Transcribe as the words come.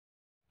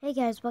Hey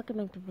guys, welcome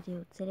back to the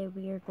video. Today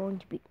we are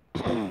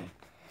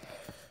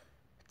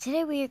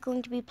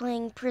going to be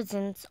playing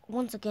Prisons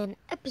once again,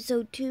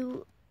 episode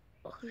 2.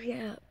 Oh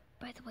yeah,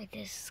 by the way,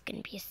 this is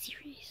gonna be a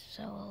series,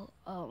 so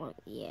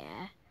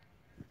yeah.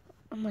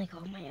 Unlike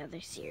all my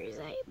other series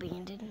I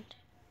abandoned.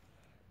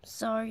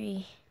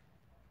 Sorry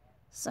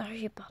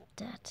about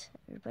that.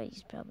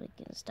 Everybody's probably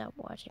gonna stop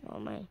watching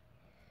all my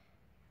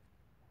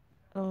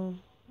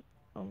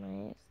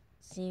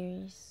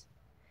series.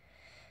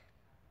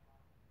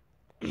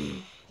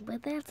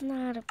 But that's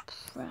not a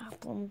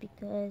problem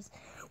because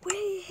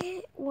we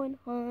hit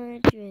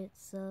 100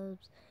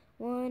 subs.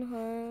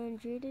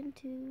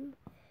 102.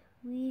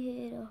 We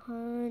hit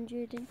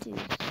 102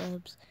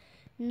 subs.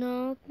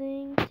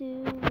 Nothing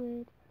to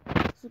it.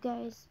 So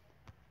guys,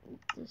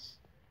 this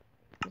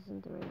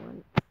isn't the right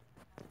one.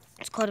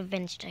 It's called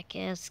Avenge Tech,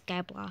 yeah,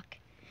 Skyblock.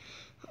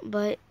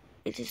 But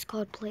it is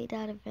called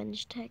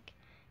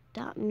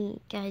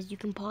play.avengetech.me. Guys, you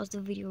can pause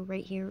the video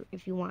right here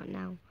if you want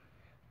now.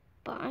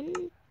 But I'm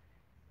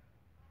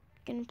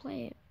gonna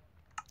play it.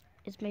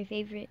 It's my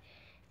favorite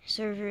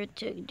server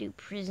to do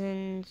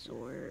prisons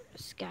or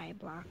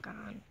skyblock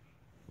on.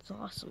 It's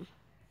awesome.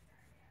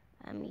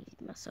 I made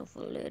myself a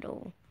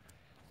little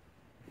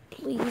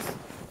gaming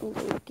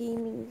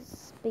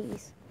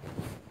space.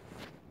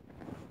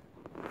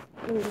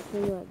 I'm just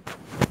gonna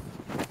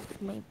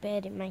my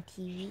bed and my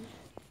TV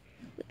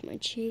with my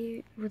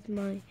chair, with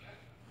my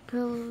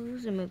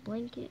pillows and my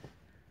blanket.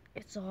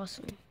 It's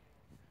awesome.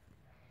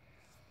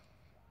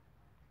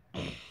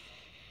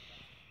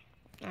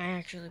 I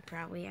actually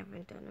probably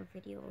haven't done a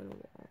video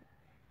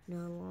in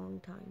a long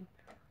time.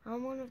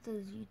 I'm one of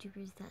those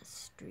YouTubers that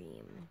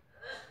stream.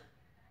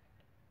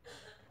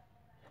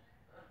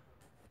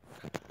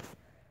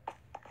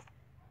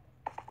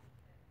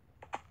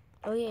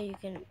 Oh yeah, you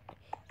can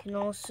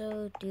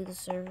also do the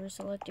server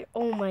selector.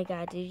 Oh my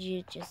god, did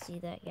you just see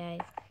that,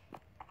 guys?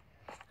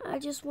 I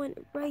just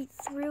went right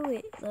through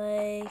it,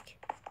 like,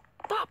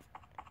 pop!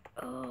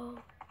 Oh.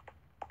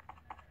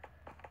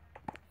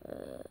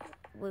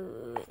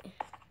 Wait.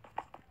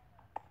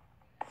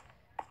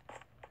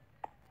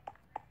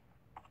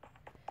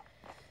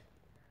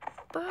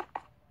 Pop!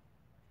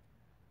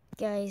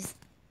 Guys,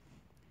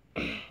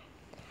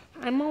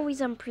 I'm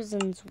always on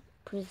prison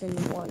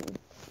 1.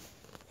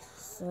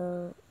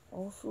 So,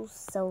 also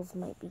cells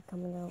might be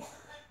coming out.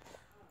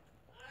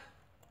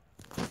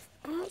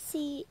 I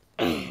see,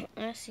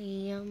 ad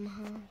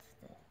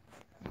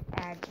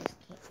just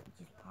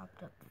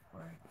popped up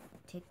for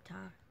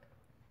TikTok.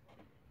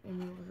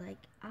 And it was like,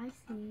 I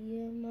see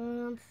a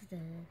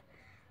monster.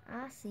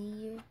 I see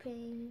your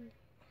pain.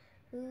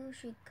 Who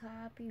should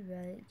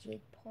copyright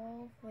Jake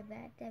Paul for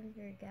that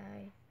Denver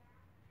guy?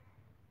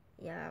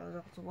 Yeah, I was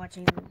also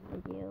watching this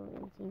video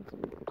and seeing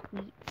some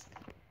tweets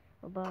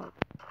about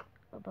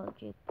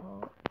Jake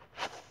Paul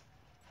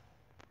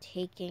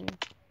taking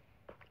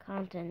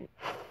content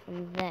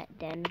from that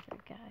Denver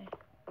guy.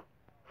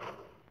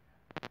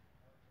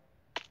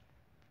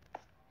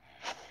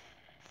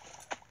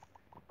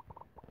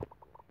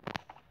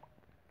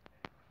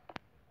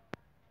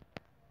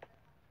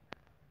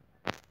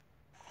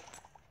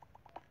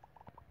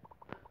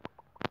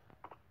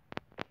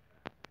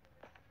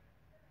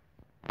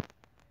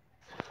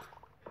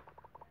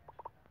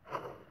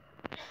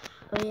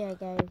 Oh yeah,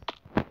 guys.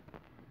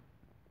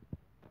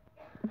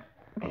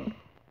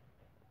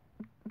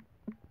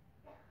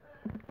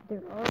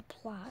 There are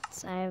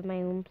plots. I have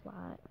my own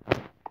plot.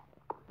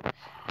 But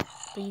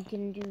you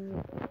can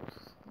do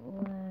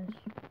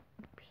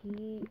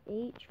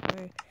 /PH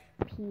for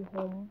P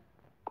home.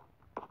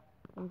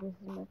 And this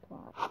is my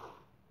plot.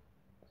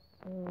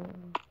 So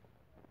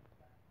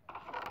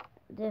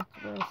that's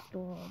where I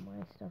store all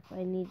my stuff.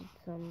 I needed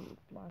some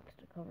blocks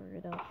to cover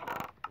it up.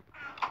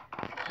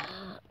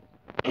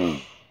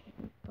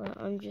 But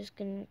I'm just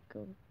gonna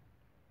go.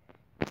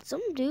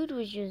 Some dude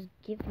was just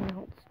giving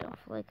out stuff,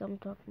 like I'm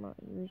talking about.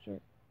 He was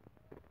just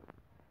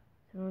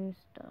throwing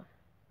stuff.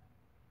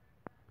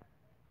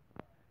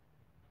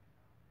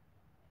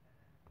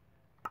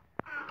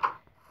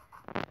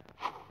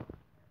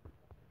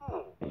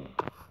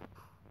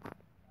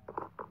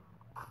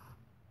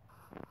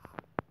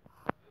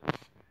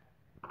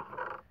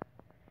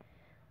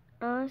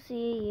 I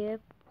see your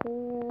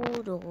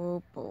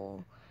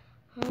portable.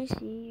 I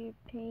see your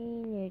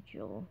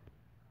paintable.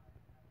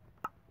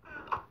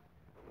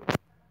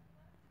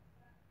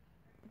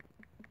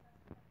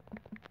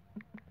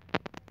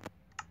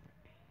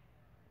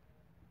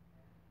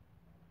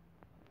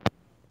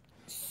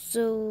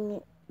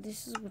 So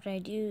this is what I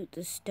do.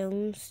 The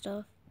stone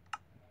stuff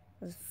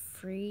is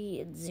free.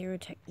 It's 0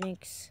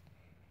 techniques.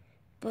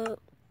 But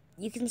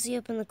you can see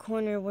up in the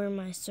corner where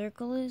my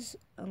circle is.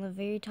 On the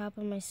very top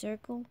of my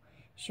circle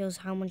shows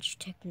how much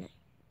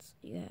techniques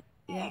you have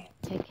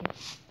tech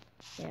hits.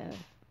 Yeah,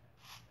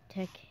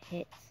 tech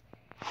hits,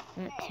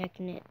 not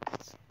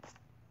techniques.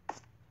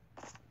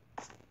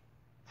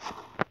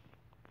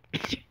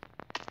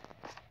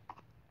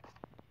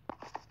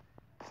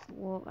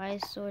 Well, I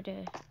sort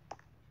of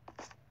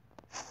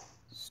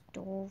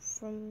stole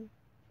from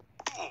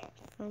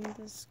from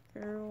this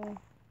girl.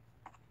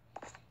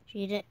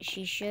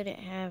 She shouldn't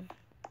have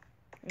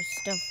her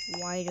stuff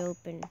wide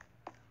open,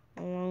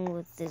 along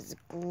with this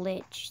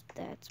glitch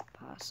that's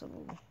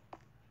possible.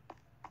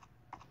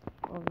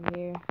 Over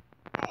here,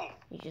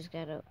 you just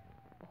gotta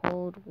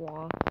hold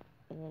walk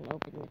and then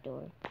open the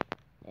door.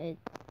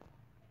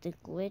 The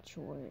glitch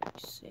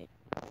works. It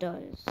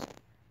does.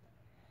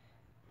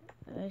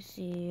 I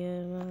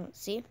see.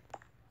 See?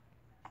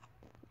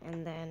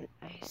 And then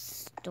I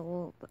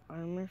stole the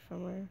armor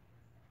from her.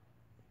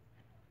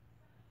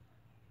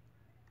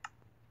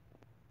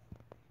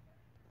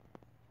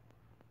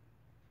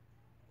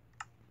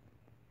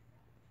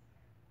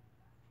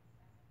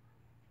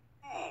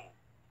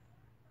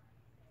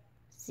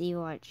 See,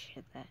 watch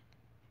that.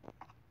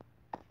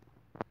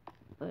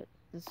 But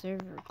the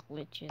server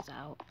glitches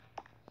out.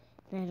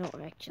 And I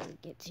don't actually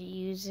get to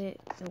use it.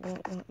 It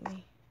won't let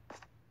me.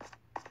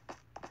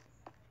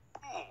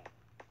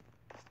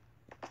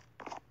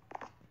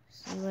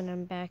 See when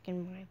I'm back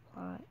in my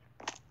plot.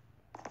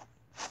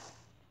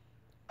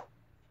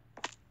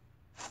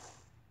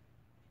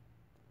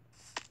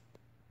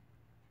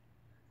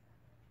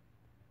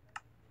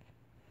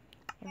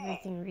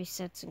 Everything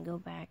resets and goes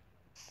back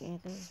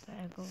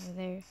over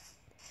there.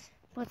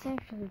 But it's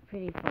actually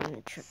pretty fun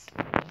to trick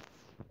me.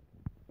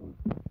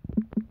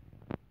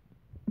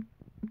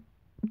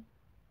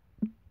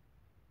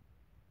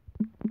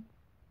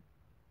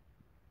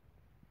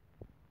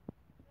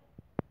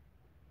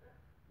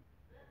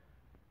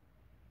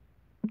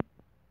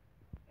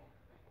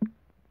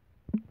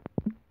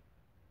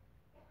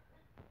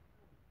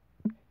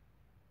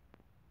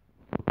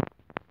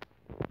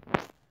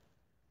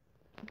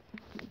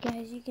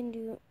 Guys, you can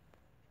do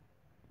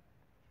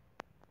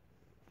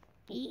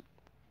eat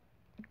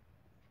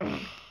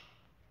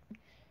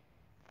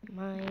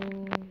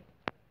mine.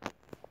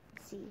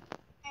 See,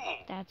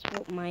 that's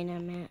what mine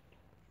I'm at.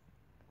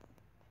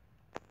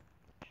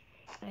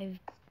 I've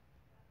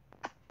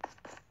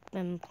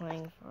been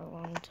playing for a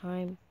long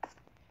time,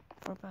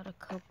 for about a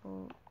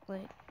couple,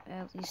 like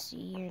at least a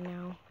year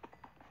now.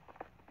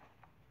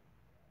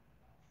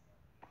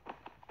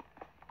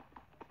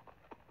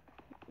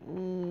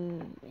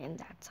 And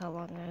that's how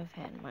long I've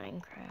had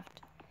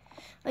Minecraft.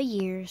 A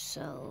year,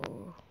 so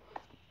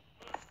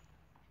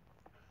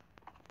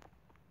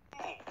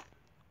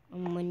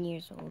I'm 1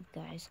 year old,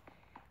 guys.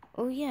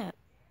 Oh yeah,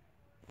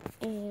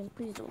 and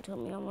please don't tell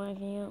me I'm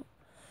lagging out.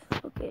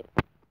 Okay,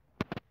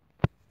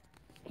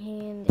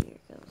 and there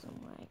goes,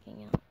 I'm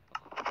lagging out.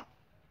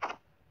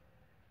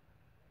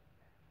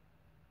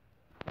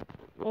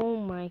 Oh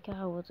my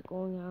god, what's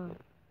going on?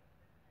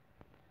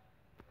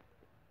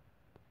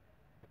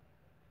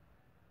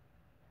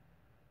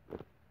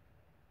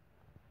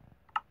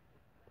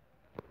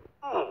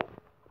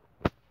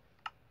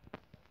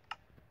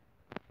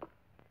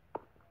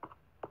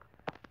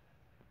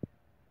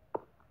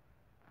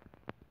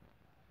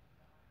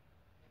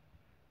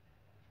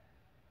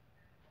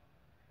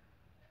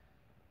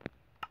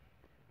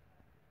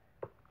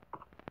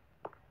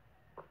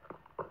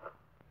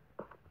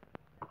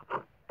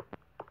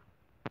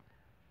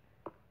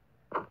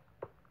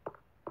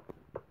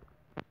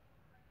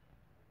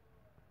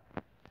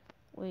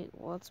 Wait,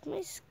 what's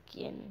my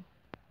skin?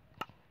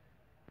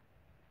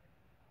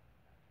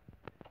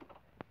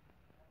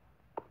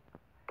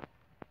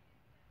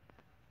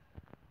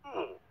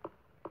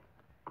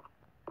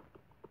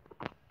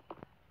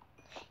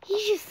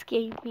 He just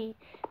gave me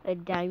a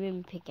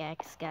diamond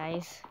pickaxe,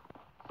 guys.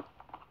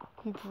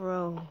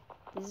 Bro,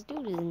 this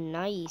dude is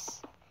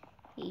nice.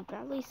 He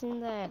probably seen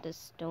that as a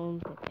stone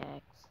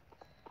pickaxe.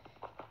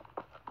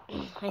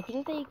 I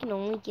think that you can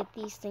only get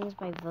these things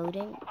by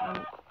voting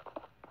on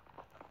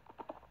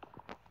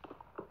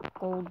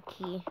gold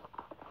key.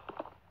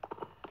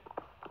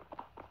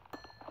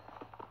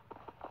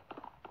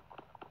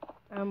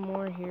 I'm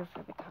more here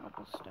for the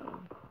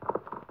cobblestone.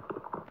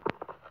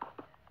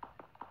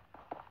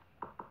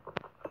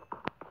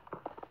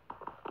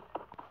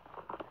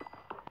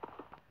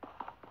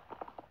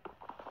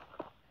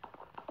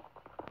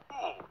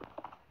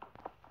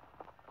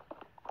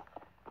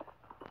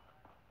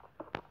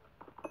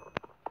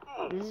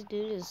 This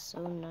dude is so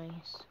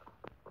nice.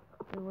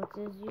 Wait, what's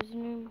his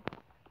username?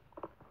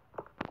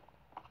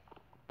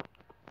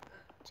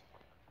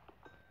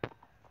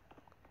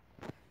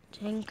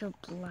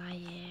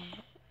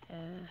 Tankablaya.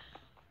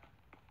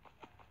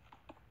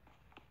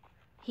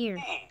 Here.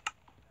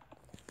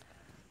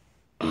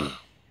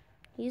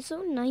 He's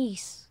so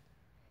nice.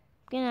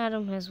 I'm gonna add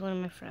him as one of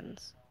my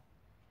friends.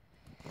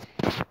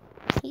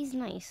 He's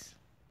nice.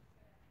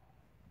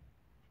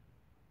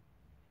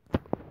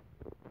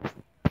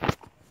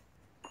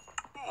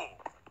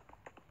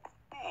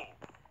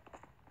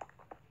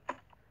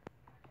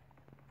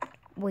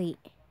 Wait.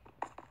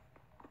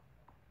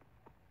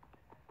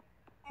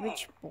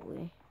 Rich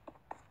boy.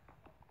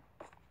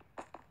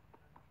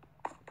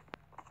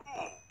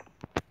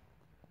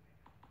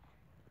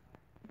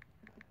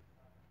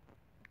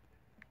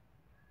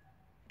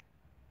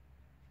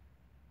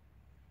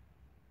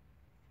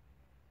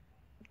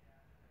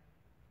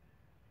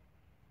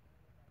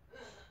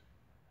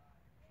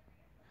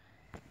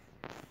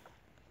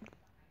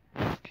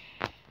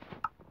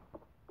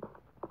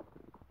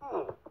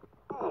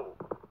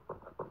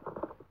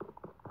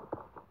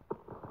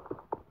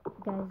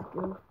 guys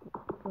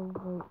go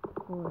vote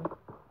for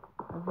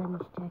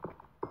Avenge Tech.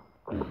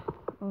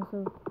 Also,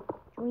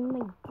 join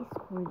my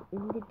Discord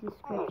in the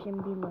description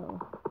below.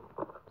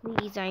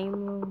 Please, I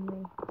am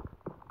lonely.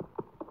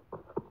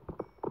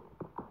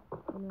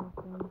 And my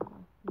friends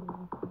asked me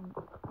last night.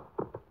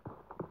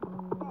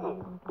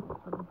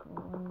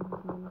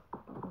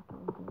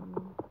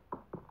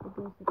 So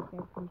go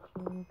subscribe to my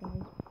channel,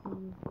 guys,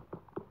 please.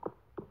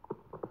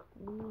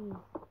 Please.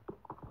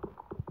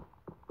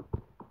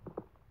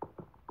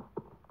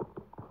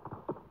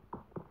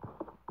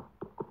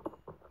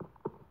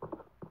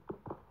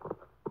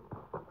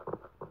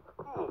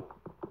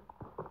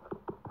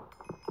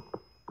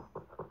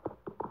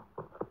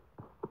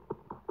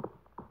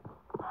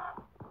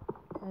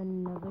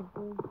 Another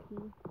gold key.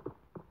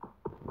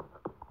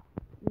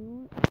 You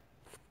know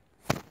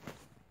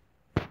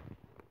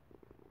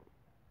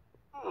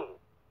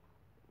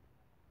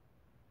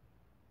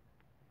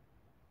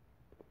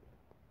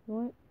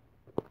what?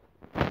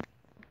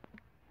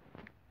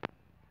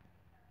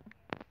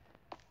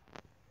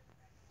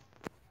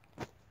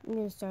 I'm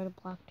gonna start a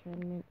block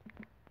tournament.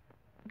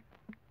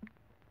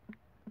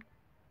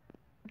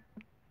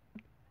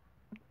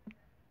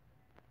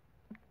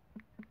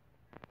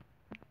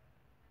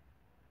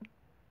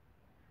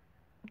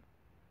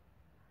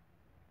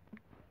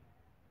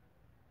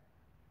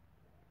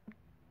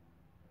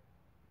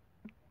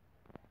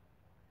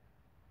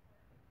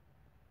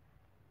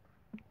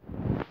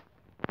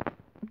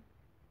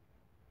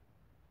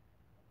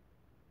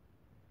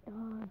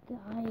 Oh,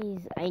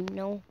 guys, I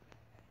know.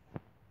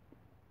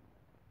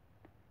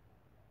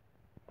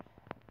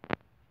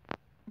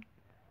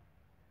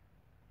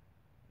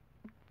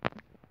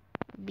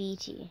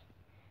 BT.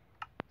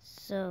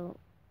 So.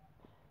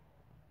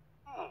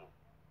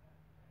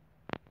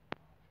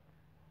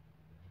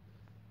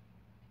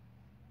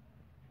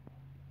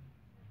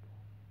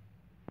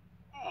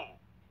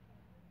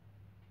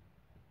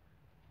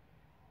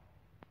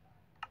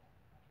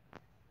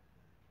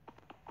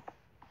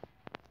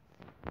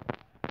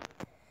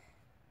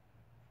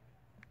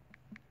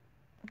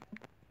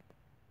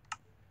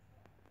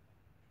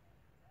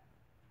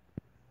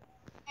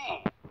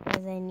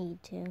 As I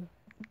need to.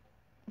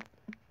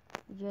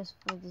 Just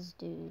for this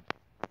dude.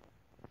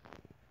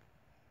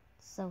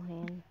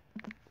 Sohan.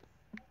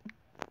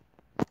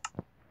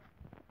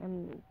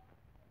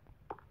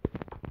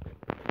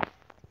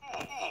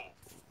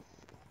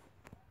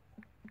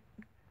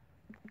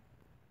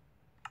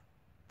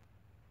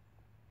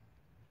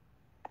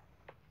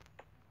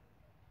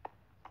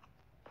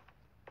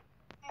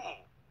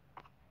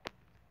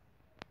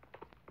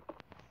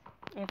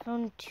 I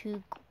found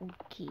 2 gold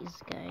keys,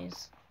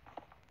 guys.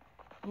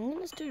 I'm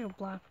gonna start a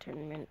block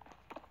tournament.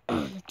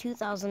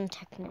 2,000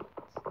 tickets.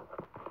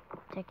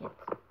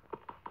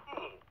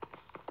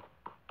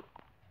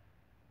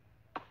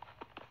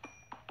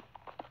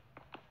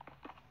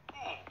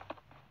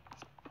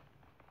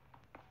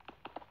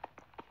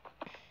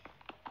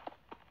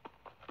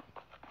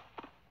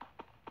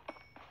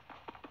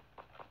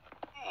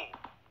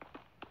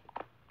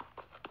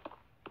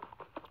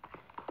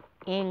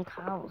 And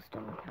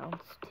cobblestone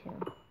counts too.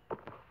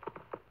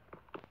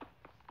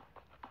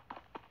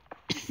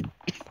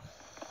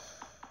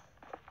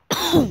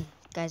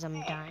 Guys,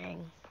 I'm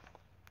dying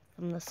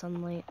from the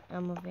sunlight.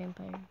 I'm a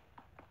vampire.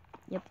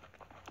 Yep.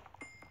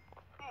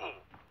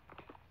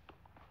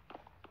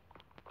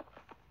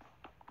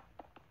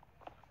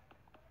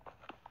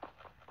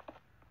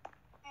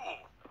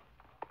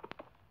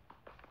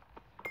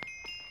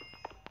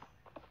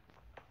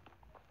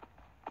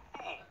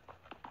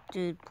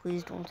 Dude,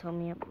 please don't tell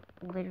me I'm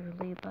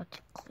literally about to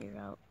clear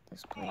out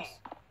this place.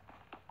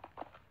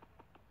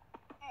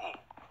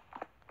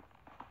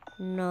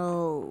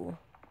 No.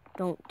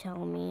 Don't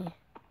tell me.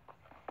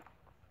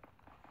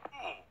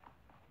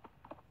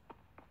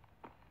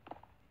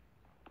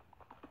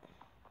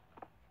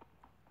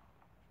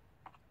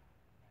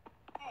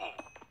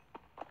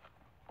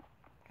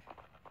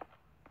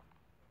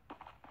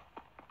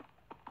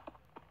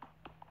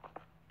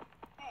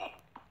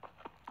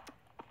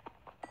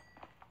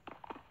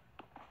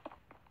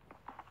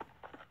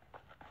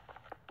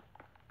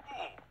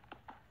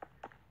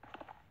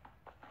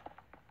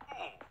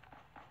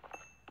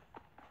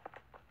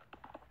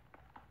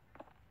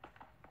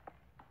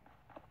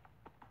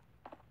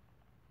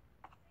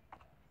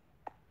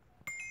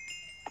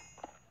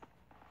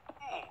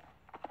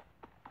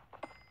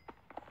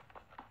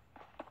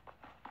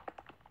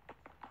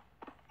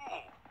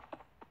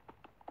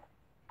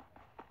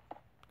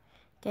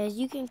 Guys,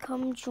 you can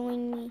come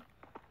join me.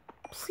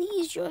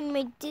 Please join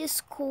my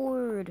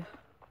Discord.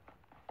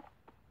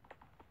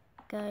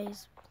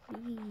 Guys,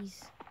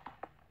 please.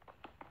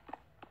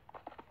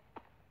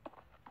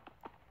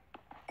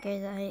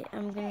 Guys,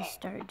 I'm gonna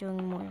start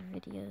doing more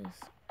videos.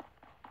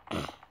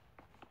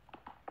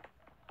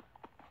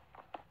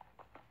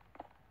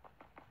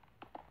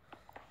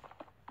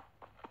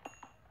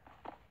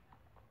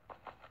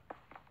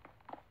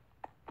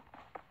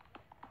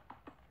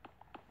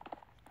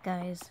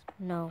 Guys,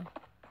 no.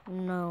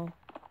 No.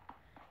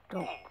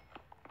 Don't.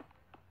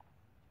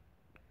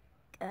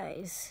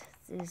 Guys,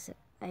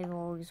 I've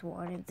always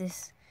wanted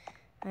this.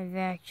 I've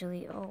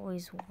actually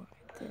always wanted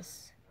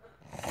this.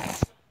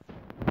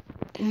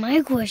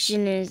 My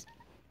question is,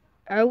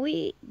 will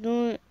we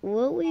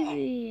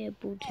be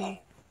able to?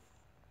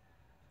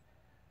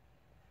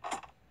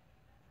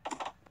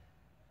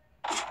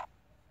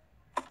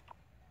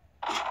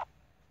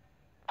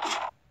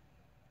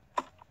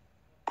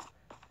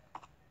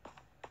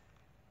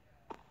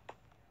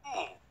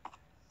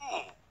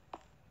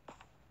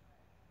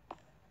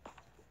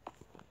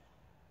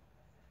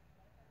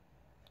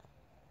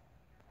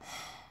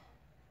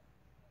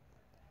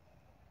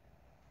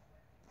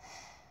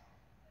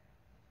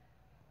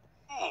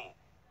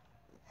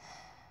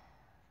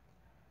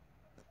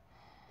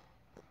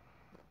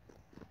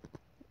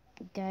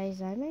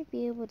 Guys, I might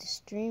be able to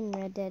stream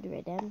Red Dead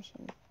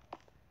Redemption.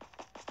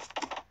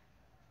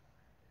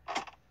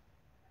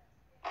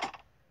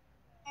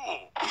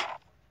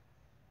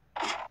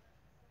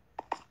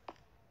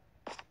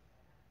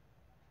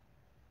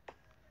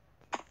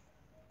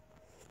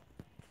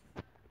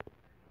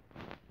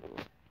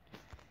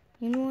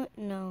 You know what?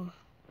 No.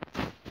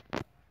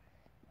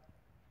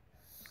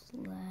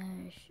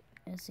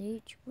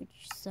 /sh,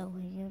 which sell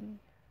him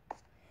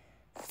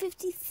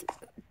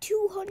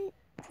 200.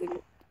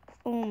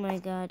 Oh my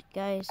god,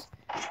 guys.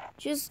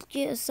 Just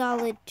get a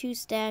solid 2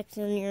 stacks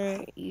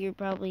and you're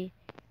probably...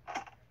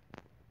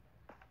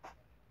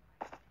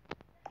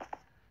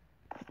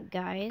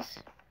 Guys,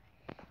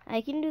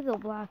 I can do the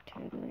block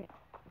tournament,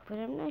 but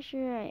I'm not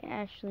sure I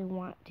actually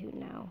want to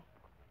now.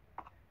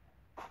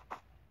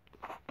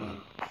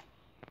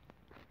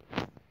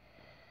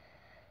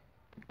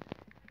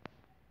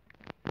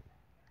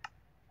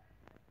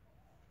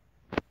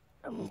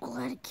 I'm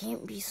glad it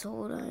can't be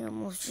sold. I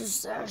almost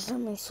just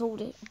accidentally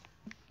sold it.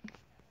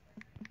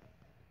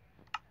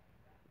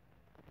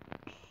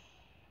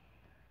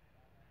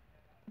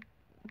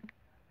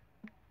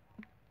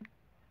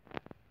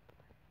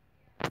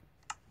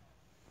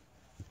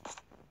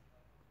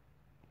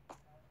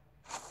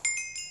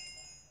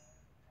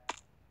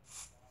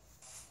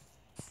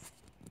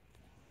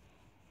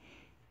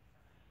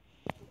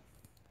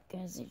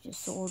 Guys, I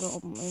just sold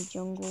all my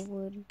jungle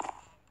wood.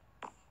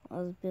 I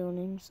was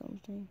building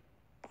something.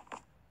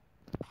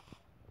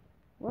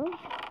 Well,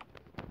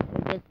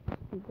 that's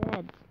too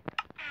bad.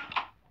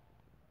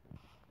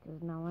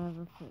 Because now I have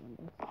a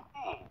furnace.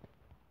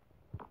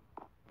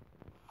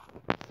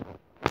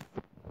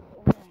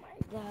 Oh my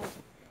god.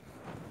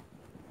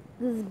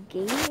 This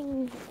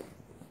gaming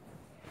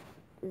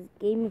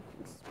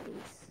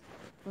space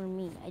for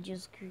me, I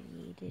just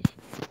created.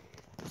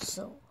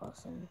 So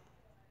awesome.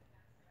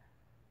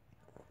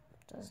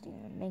 Doesn't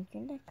even make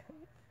your neck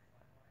hurt.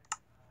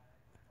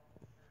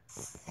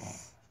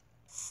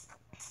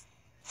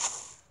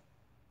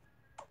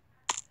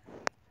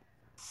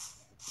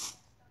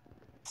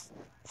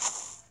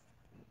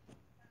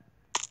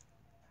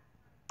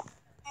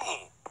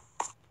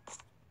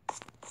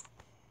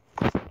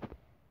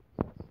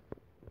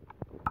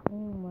 Oh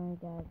my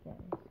god, guys.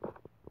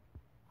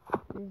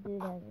 This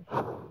dude has a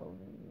shop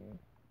over here.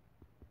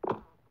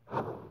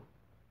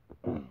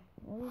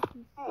 What is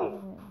he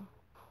selling?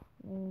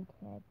 Name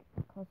tag,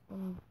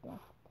 custom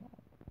deck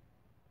tag.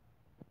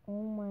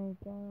 Oh my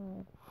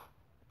god.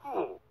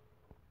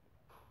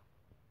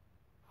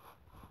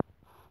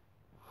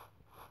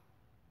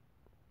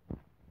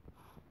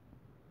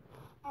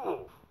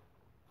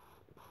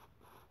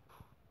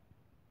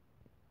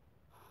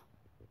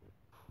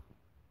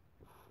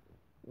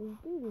 This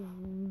dude is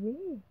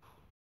rich.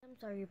 I'm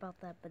sorry about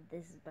that, but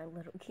this is my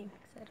little gaming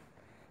setup.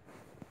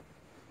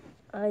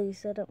 I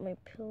set up my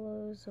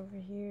pillows over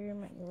here,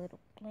 my little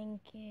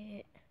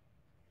blanket.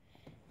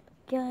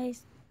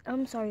 Guys,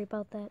 I'm sorry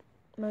about that.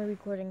 My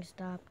recording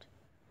stopped.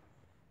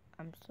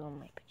 I'm still in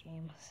my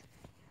pajamas.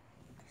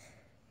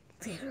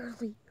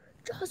 Literally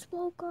just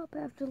woke up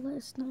after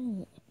last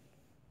night.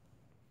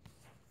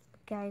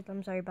 Guys,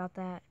 I'm sorry about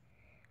that.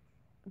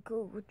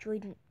 Go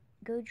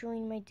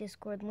join my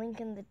Discord, link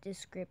in the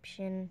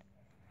description.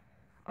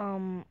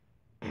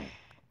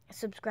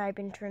 Subscribe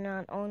and turn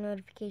on all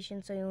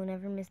notifications so you'll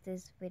never miss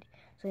this video.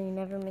 So you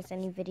never miss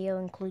any video,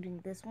 including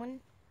this one.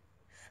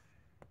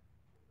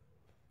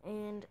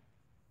 And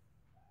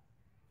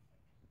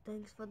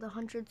thanks for the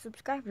 100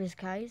 subscribers,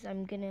 guys.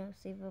 I'm gonna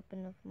save up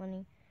enough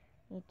money.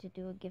 Need to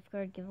do a gift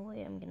card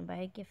giveaway. I'm gonna buy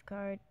a gift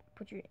card.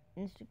 Put your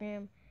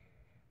Instagram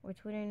or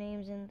Twitter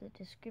names in the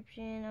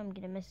description. I'm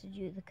gonna message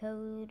you the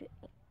code.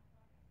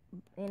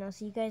 And I'll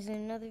see you guys in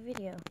another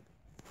video.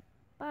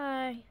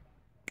 Bye.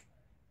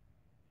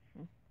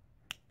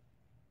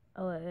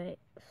 Oh, wait.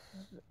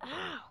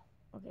 Ow!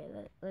 Okay,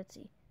 let's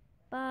see.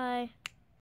 Bye.